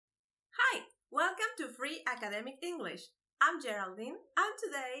Welcome to Free Academic English. I'm Geraldine, and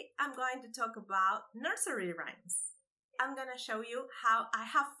today I'm going to talk about nursery rhymes. I'm gonna show you how I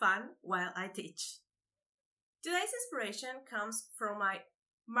have fun while I teach. Today's inspiration comes from my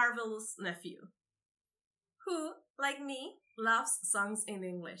marvelous nephew, who, like me, loves songs in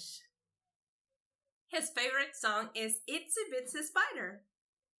English. His favorite song is Itsy Bitsy Spider.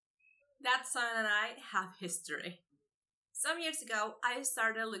 That song and I have history. Some years ago, I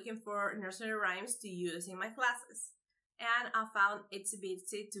started looking for nursery rhymes to use in my classes, and I found Itsy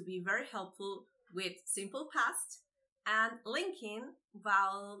Bitsy to be very helpful with simple past and linking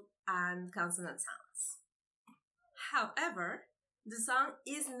vowel and consonant sounds. However, the song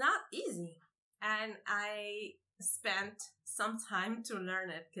is not easy, and I spent some time to learn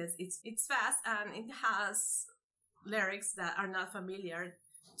it because it's fast and it has lyrics that are not familiar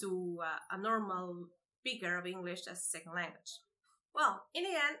to a normal speaker of English as a second language. Well, in the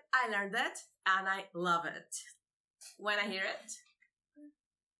end, I learned it and I love it. When I hear it,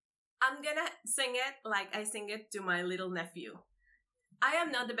 I'm gonna sing it like I sing it to my little nephew. I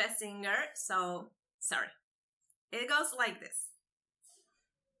am not the best singer, so sorry. It goes like this.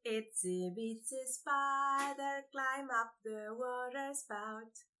 Itsy bitsy spider climb up the water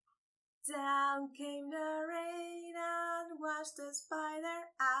spout. Down came the rain and washed the spider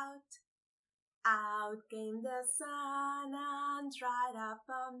out. Out came the sun and dried up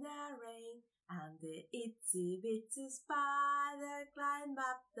on the rain. And the itsy bitsy spider climbed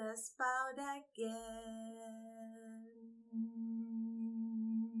up the spout again.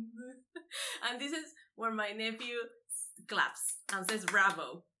 And this is where my nephew claps and says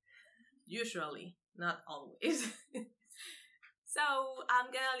bravo. Usually, not always. So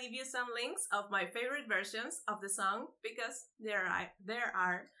I'm gonna leave you some links of my favorite versions of the song because there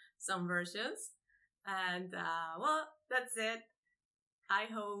are some versions. And well, that's it. I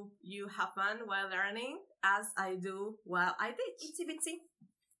hope you have fun while learning as I do while I teach. Itsy bitsy.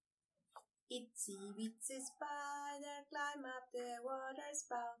 Itsy bitsy spider climb up the water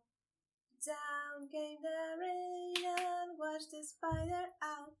spout. Down came the rain and washed the spider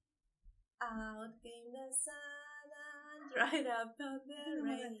out. Out came the sun and dried up on the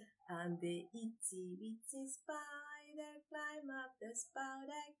rain. And the itsy bitsy spider climbed up the spout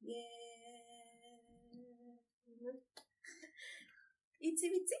again. Itsy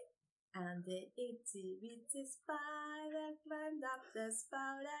bitsy. And the itsy bitsy spider climbed up the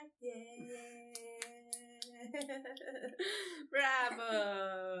spout again. Bravo!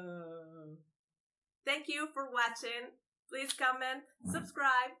 Thank you for watching. Please comment,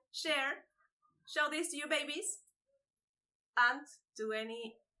 subscribe, share. Show this to your babies and to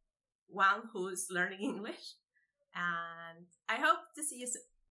anyone who's learning English. And I hope to see you soon.